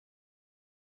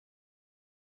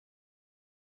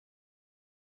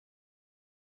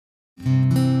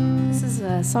This is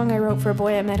a song I wrote for a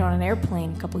boy I met on an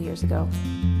airplane a couple years ago.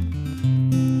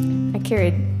 I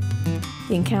carried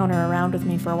the encounter around with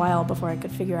me for a while before I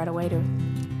could figure out a way to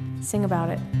sing about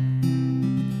it.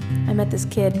 I met this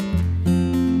kid.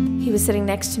 He was sitting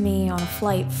next to me on a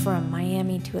flight from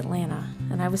Miami to Atlanta,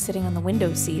 and I was sitting on the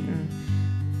window seat,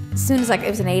 and as soon as it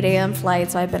was an 8 a.m.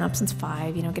 flight, so I'd been up since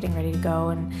 5, getting ready to go,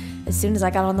 and as soon as I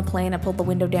got on the plane, I pulled the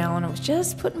window down. I was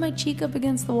just putting my cheek up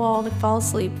against the wall to fall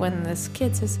asleep when this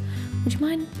kid says, "Would you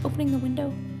mind opening the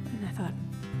window?" And I thought,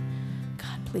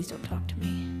 God, please don't talk to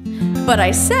me. But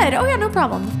I said, "Oh yeah, no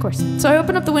problem, of course." So I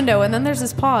open up the window, and then there's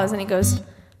this pause, and he goes,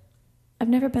 "I've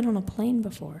never been on a plane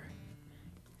before."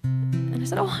 And I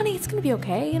said, "Oh, honey, it's gonna be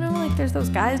okay. There's those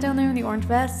guys down there in the orange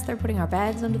vests. They're putting our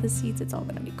bags under the seats. It's all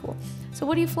gonna be cool. So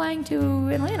what are you flying to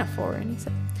Atlanta for?" And he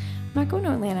said, "I'm not going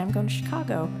to Atlanta. I'm going to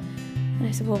Chicago." And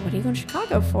I said, "Well, what are you going to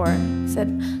Chicago for?" And he said,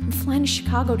 "I'm flying to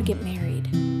Chicago to get married."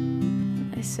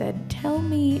 And I said, "Tell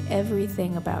me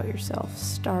everything about yourself,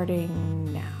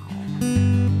 starting now."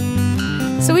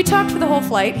 So we talked for the whole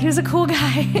flight. He was a cool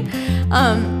guy.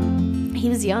 He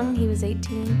was young. He was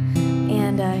 18.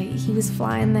 And he was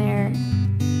flying there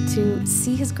to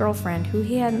see his girlfriend, who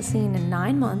he hadn't seen in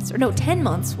 10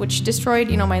 months, which destroyed,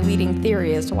 my leading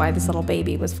theory as to why this little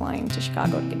baby was flying to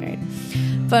Chicago to get married.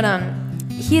 But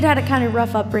he had a kind of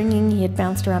rough upbringing. He had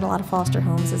bounced around a lot of foster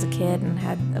homes as a kid and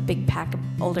had a big pack of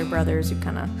older brothers who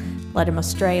kind of led him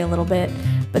astray a little bit.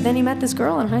 But then he met this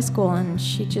girl in high school, and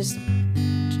she just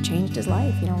changed his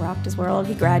life, rocked his world.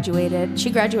 He graduated. She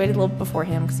graduated a little before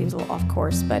him because he was a little off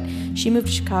course, but she moved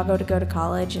to Chicago to go to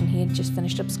college, and he had just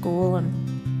finished up school and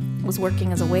was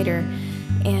working as a waiter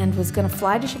and was going to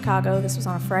fly to Chicago. This was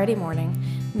on a Friday morning,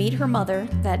 meet her mother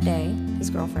that day, his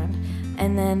girlfriend,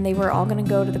 and then they were all going to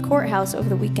go to the courthouse over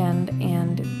the weekend,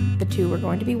 and the two were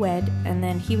going to be wed, and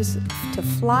then he was to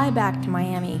fly back to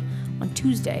Miami on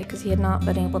Tuesday because he had not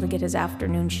been able to get his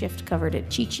afternoon shift covered at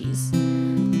Chi-Chi's,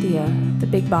 the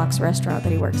big box restaurant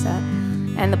that he works at.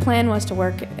 And the plan was to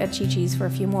work at Chi-Chi's for a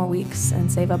few more weeks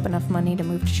and save up enough money to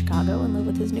move to Chicago and live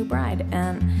with his new bride.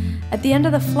 And at the end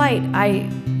of the flight, I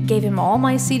gave him all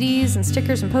my CDs and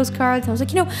stickers and postcards. I was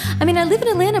like, I live in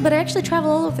Atlanta, but I actually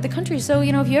travel all over the country. So,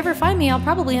 if you ever find me, I'll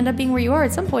probably end up being where you are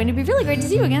at some point. It'd be really great to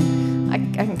see you again.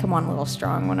 I can come on a little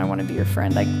strong when I want to be your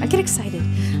friend. I get excited.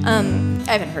 I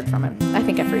haven't heard from him. I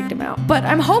think I freaked him out. But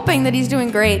I'm hoping that he's doing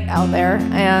great out there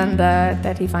and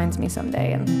that he finds me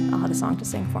someday, and I'll have a song to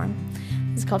sing for him.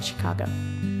 It's called Chicago.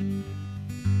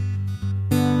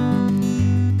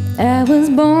 I was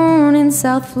born in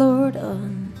South Florida,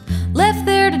 left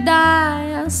there to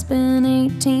die. I spent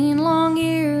 18 long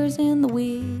years in the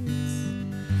woods.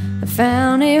 I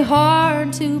found it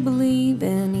hard to believe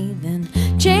in even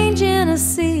changing the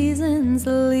seasons.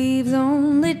 The leaves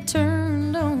only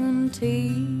turned on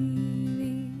TV.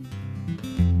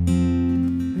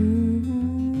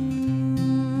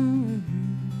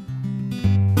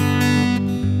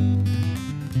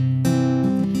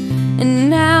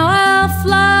 And now I'll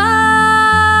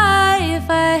fly if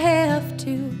I have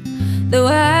to, though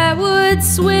I would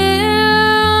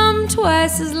swim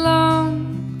twice as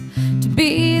long to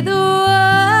be the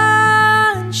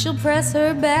one she'll press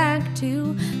her back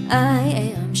to.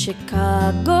 I am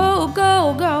Chicago,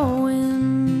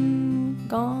 going,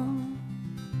 gone.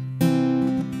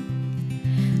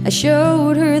 I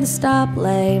showed her the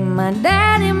stoplight my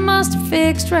daddy must have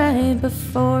fixed right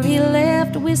before he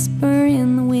left, a whisper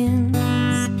in the winds.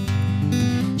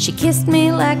 She kissed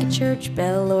me like a church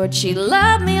bell, Lord, she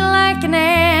loved me like an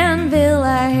anvil.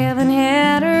 I haven't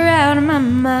had her out of my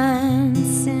mind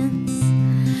since.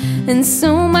 And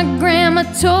so my grandma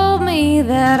told me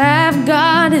that I've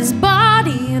got his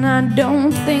body, and I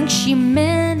don't think she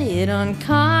meant it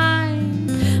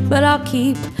unkind. But I'll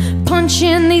keep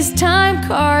punching these time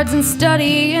cards and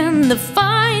studying the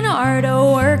fine art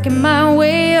of working my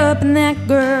way up in that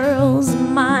girl's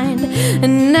mind.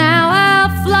 And now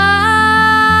I'll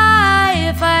fly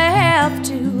if I have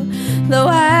to, though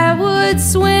I would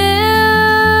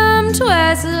swim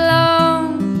twice as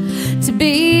long to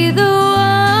be the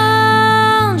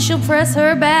one she'll press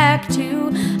her back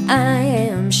to. I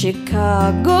am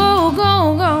Chicago,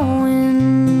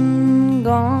 going,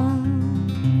 gone.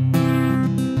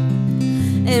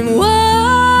 And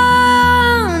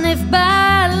one, if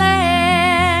by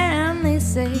land, they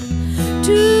say,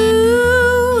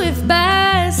 two, if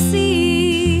by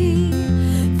sea,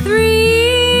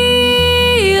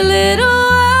 three, little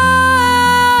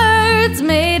words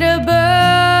made a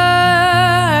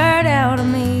bird out of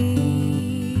me.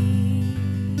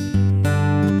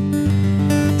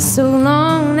 So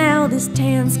long now, this his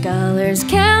tan scholars,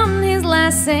 counting his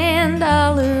last sand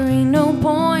dollar. Ain't no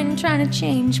point in trying to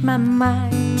change my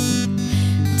mind.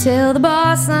 Tell the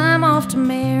boss I'm off to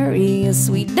marry a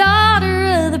sweet daughter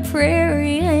of the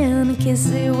prairie, and a kiss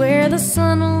it where the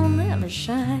sun will never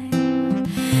shine.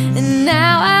 And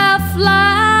now I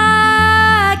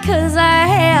fly 'cause I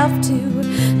have to,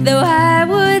 though I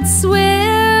would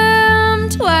swim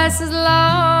twice as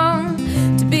long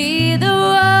to be the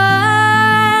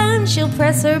one she'll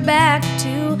press her back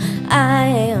to. I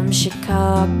am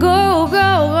Chicago,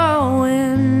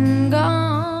 going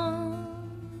gone.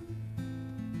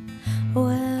 Oh,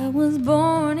 I was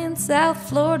born in South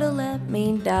Florida, let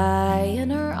me die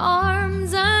in her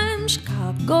arms. I'm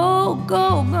Chicago,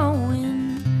 going